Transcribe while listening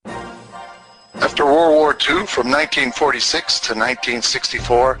After World War II, from 1946 to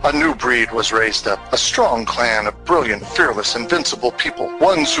 1964, a new breed was raised up. A strong clan of brilliant, fearless, invincible people.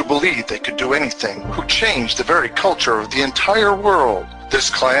 Ones who believed they could do anything, who changed the very culture of the entire world. This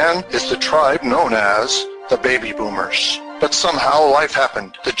clan is the tribe known as the Baby Boomers. But somehow life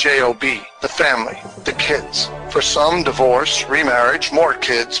happened. The J-O-B, the family, the kids. For some, divorce, remarriage, more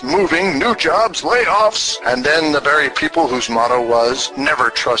kids, moving, new jobs, layoffs. And then the very people whose motto was, never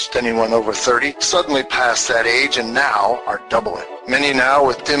trust anyone over 30, suddenly passed that age and now are double it. Many now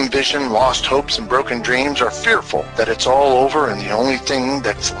with dim vision, lost hopes, and broken dreams are fearful that it's all over and the only thing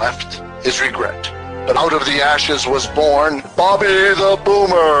that's left is regret. But out of the ashes was born Bobby the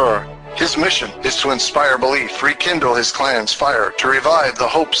Boomer. His mission is to inspire belief, rekindle his clan's fire, to revive the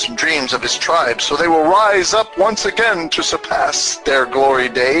hopes and dreams of his tribe so they will rise up once again to surpass their glory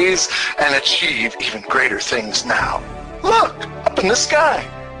days and achieve even greater things now. Look, up in the sky.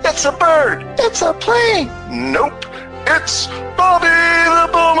 It's a bird. It's a plane. Nope. It's Bobby the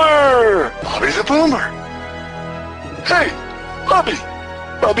Boomer. Bobby the Boomer. Hey, Bobby.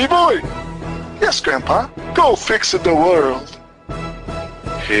 Bobby boy. Yes, Grandpa. Go fixing the world.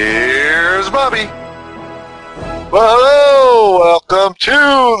 Here's Bobby. Well, hello, welcome to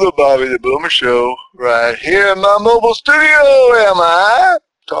the Bobby the Boomer Show. Right here in my mobile studio am I,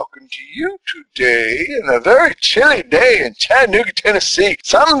 talking to you today in a very chilly day in Chattanooga, Tennessee.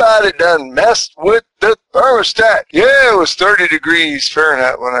 Somebody done messed with the thermostat. Yeah, it was 30 degrees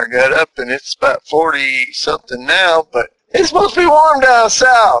Fahrenheit when I got up, and it's about 40 something now, but it's supposed to be warm down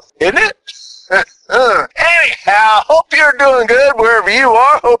south, isn't it? Anyhow, hope you're doing good wherever you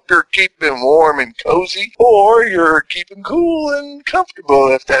are. Hope you're keeping warm and cozy, or you're keeping cool and comfortable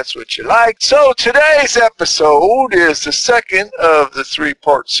if that's what you like. So today's episode is the second of the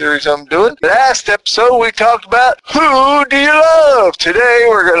three-part series I'm doing. The last episode we talked about who do you love? Today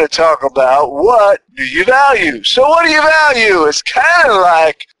we're going to talk about what do you value? So what do you value? It's kind of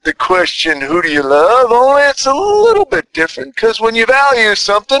like the question, who do you love? Only it's a little bit different, because when you value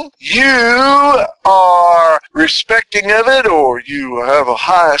something, you are respecting of it, or you have a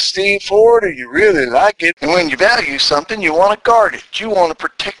high esteem for it, or you really like it. And when you value something, you want to guard it. You want to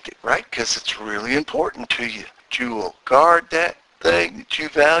protect it, right? Because it's really important to you. You will guard that thing that you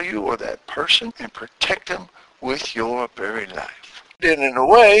value or that person and protect them with your very life. And in a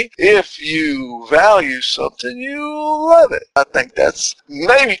way, if you value something, you love it. I think that's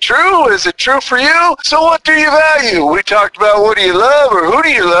maybe true. Is it true for you? So what do you value? We talked about what do you love or who do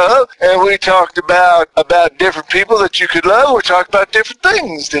you love, and we talked about different people that you could love. We talked about different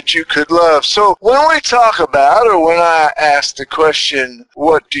things that you could love. So when we talk about, or when I ask the question,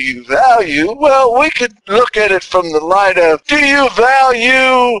 what do you value? Well, we could look at it from the light of, do you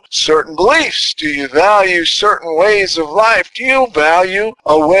value certain beliefs? Do you value certain ways of life? Do you value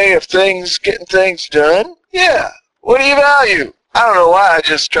a way of getting things done? Yeah. What do you value? I don't know why I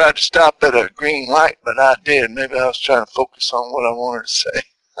just tried to stop at a green light, but I did. Maybe I was trying to focus on what I wanted to say.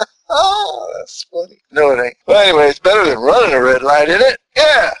 Oh, that's funny. No, it ain't. Well, anyway, it's better than running a red light, isn't it?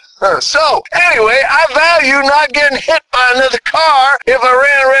 Yeah. So, anyway, I value not getting hit by another car if I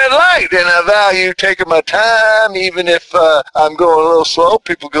ran a red light, and I value taking my time, even if I'm going a little slow.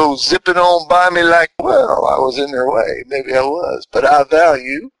 People go zipping on by me like, well, I was in their way. Maybe I was, but I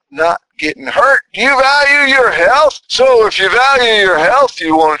value not getting hurt. Do you value your health? So if you value your health,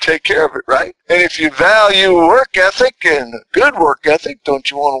 you want to take care of it, right? And if you value work ethic and good work ethic, don't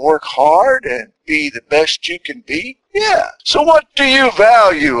you want to work hard and be the best you can be? Yeah. So what do you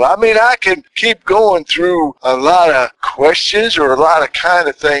value? I mean, I can keep going through a lot of questions or a lot of kind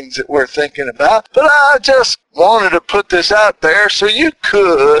of things that we're thinking about, but I just wanted to put this out there so you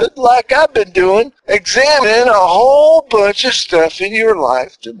could, like I've been doing, examine a whole bunch of stuff in your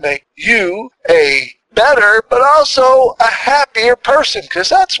life to make you a better, but also a happier person, because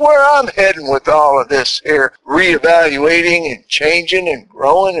that's where I'm heading with all of this here, reevaluating and changing and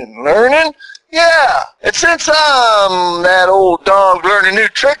growing and learning. Yeah, and since I'm that old dog learning new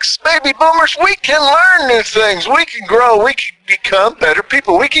tricks, baby boomers, we can learn new things. We can grow. We can become better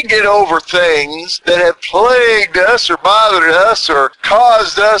people. We can get over things that have plagued us or bothered us or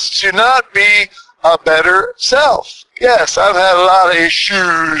caused us to not be a better self. Yes, I've had a lot of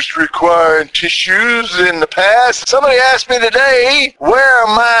issues requiring tissues in the past. Somebody asked me today where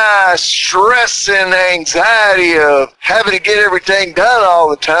my stress and anxiety of having to get everything done all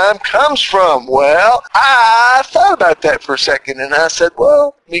the time comes from. Well, I thought about that for a second, and I said,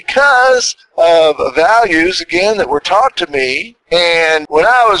 well, because of values, again, that were taught to me. And when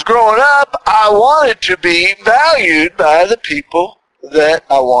I was growing up, I wanted to be valued by the people that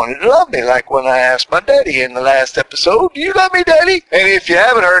I wanted to love me. Like when I asked my daddy in the last episode, do you love me, Daddy? And if you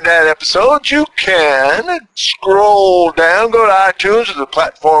haven't heard that episode, you can scroll down, go to iTunes, or the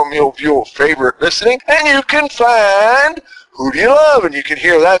platform of your favorite listening, and you can find Who Do You Love? And you can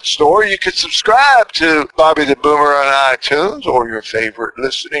hear that story. You can subscribe to Bobby the Boomer on iTunes or your favorite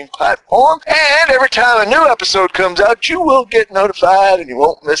listening platform. And every time a new episode comes out, you will get notified and you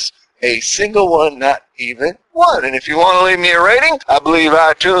won't miss a single one, not even one. And if you want to leave me a rating, I believe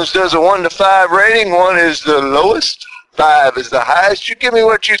iTunes does a 1 to 5 rating. 1 is the lowest, 5 is the highest. You give me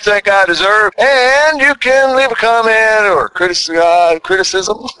what you think I deserve, and you can leave a comment or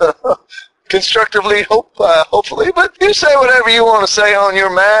criticism. Constructively, hopefully, but you say whatever you want to say on your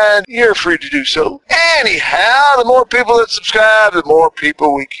mind. You're free to do so. Anyhow, the more people that subscribe, the more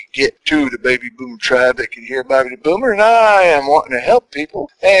people we can get to the Baby Boomer tribe that can hear Bobby the Boomer. And I am wanting to help people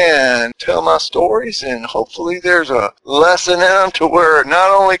and tell my stories, and hopefully there's a lesson in them to where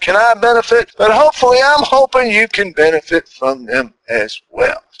not only can I benefit, but hopefully I'm hoping you can benefit from them as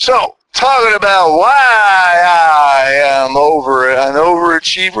well. So, talking about why I am an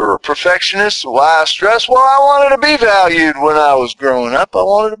overachiever or perfectionist, why I stress. Well, I wanted to be valued when I was growing up. I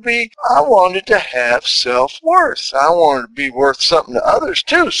wanted to have self-worth. I wanted to be worth something to others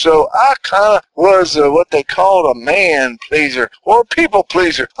too. So I kind of was what they called a man pleaser or people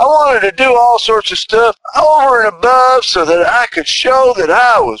pleaser. I wanted to do all sorts of stuff over and above so that I could show that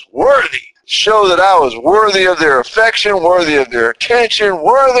I was worthy. Show that I was worthy of their affection, worthy of their attention,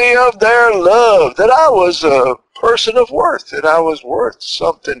 worthy of their love, that I was a person of worth, that I was worth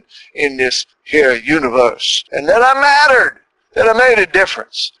something in this here universe, and that I mattered, that I made a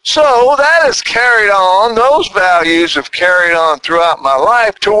difference. So that has carried on, those values have carried on throughout my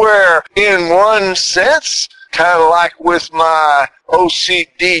life to where, in one sense, kind of like with my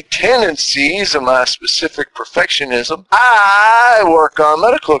OCD tendencies and my specific perfectionism, I work on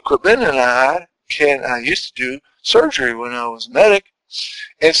medical equipment, and I used to do surgery when I was a medic.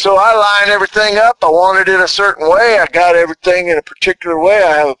 And so I line everything up. I want it in a certain way. I got everything in a particular way.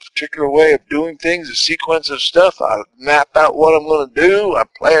 I have a particular way of doing things, a sequence of stuff. I map out what I'm going to do. I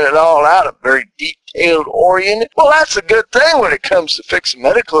plan it all out. I'm very detailed oriented. Well, that's a good thing when it comes to fixing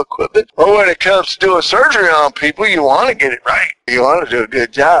medical equipment, or when it comes to doing surgery on people. You want to get it right. You want to do a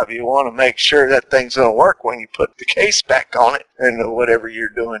good job. You want to make sure that thing's going to work when you put the case back on it and whatever you're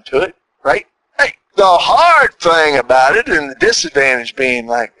doing to it, right? The hard thing about it, and the disadvantage being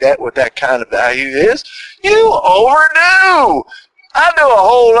like that with that kind of value, is you overdo. I do a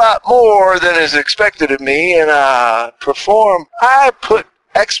whole lot more than is expected of me, and I put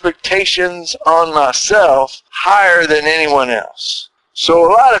expectations on myself higher than anyone else. So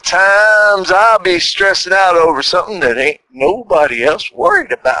a lot of times I'll be stressing out over something that ain't nobody else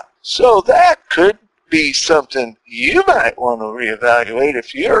worried about. So that could be something you might want to reevaluate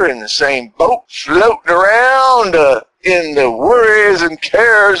if you're in the same boat floating around in the worries and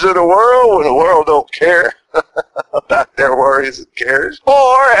cares of the world when the world don't care about their worries and cares.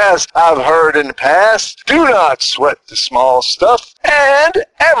 Or, as I've heard in the past, do not sweat the small stuff, and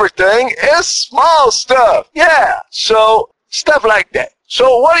everything is small stuff. Yeah, so stuff like that.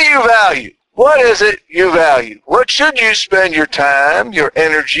 So what do you value? What is it you value? What should you spend your time, your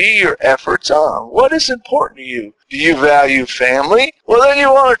energy, your efforts on? What is important to you? Do you value family? Well, then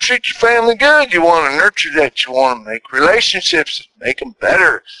you want to treat your family good. You want to nurture that. You want to make relationships, make them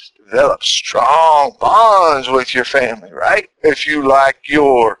better, develop strong bonds with your family, right? If you like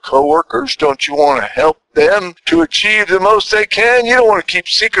your coworkers, don't you want to help them to achieve the most they can? You don't want to keep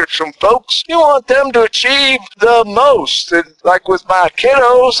secrets from folks. You want them to achieve the most. And like with my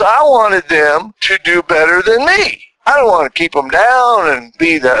kiddos, I wanted them to do better than me. I don't want to keep them down and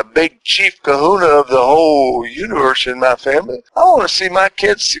be the big chief kahuna of the whole universe in my family. I want to see my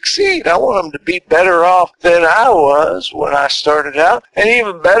kids succeed. I want them to be better off than I was when I started out, and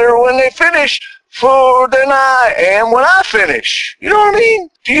even better when they finish than I am when I finish. You know what I mean?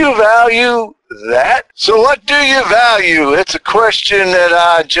 Do you value that? So what do you value? It's a question that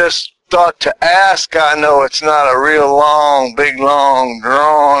I just thought to ask. I know it's not a real long,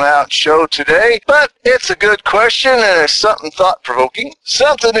 drawn-out show today, but it's a good question, and it's something thought-provoking,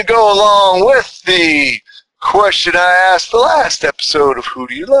 something to go along with the question I asked the last episode of Who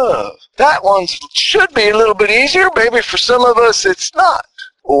Do You Love? That one should be a little bit easier. Maybe for some of us it's not.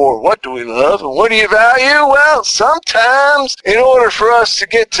 Or what do we love and what do you value? Well, sometimes in order for us to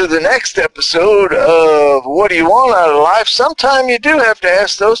get to the next episode of what do you want out of life, sometimes you do have to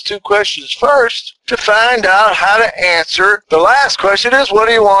ask those two questions first to find out how to answer the last question is, what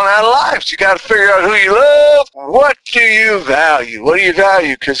do you want out of life? So you got to figure out who you love. What do you value? What do you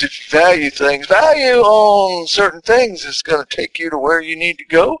value? Because if you value things, value on certain things is going to take you to where you need to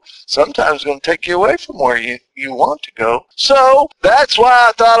go. Sometimes it's going to take you away from where you want to go. So that's why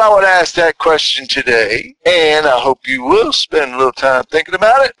I thought I would ask that question today. And I hope you will spend a little time thinking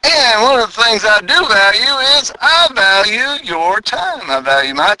about it. And one of the things I do value is I value your time. I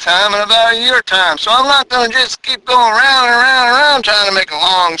value my time and I value your time. So I'm not going to just keep going around and around and around trying to make a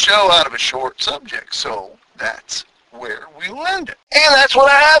long show out of a short subject. So that's where we will end it. And that's what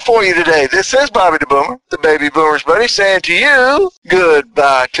I have for you today. This is Bobby the Boomer, the Baby Boomer's buddy, saying to you,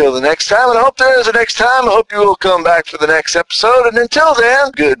 goodbye till the next time. And I hope there is a next time. I hope you will come back for the next episode. And until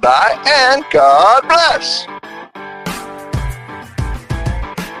then, goodbye and God bless.